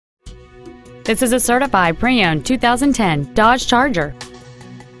This is a certified pre-owned 2010 Dodge Charger.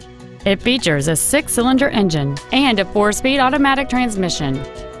 It features a 6-cylinder engine and a 4-speed automatic transmission.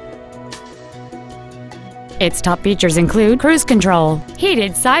 Its top features include cruise control,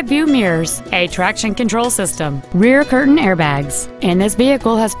 heated side view mirrors, a traction control system, rear curtain airbags, and this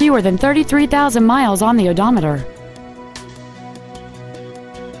vehicle has fewer than 33,000 miles on the odometer.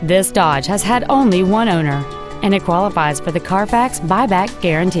 This Dodge has had only one owner, and it qualifies for the Carfax buyback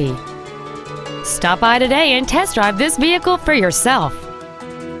guarantee. Stop by today and test drive this vehicle for yourself.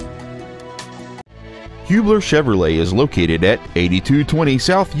 Hubler Chevrolet is located at 8220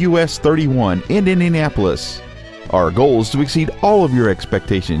 South U.S. 31 in Indianapolis. Our goal is to exceed all of your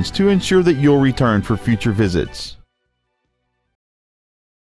expectations to ensure that you'll return for future visits.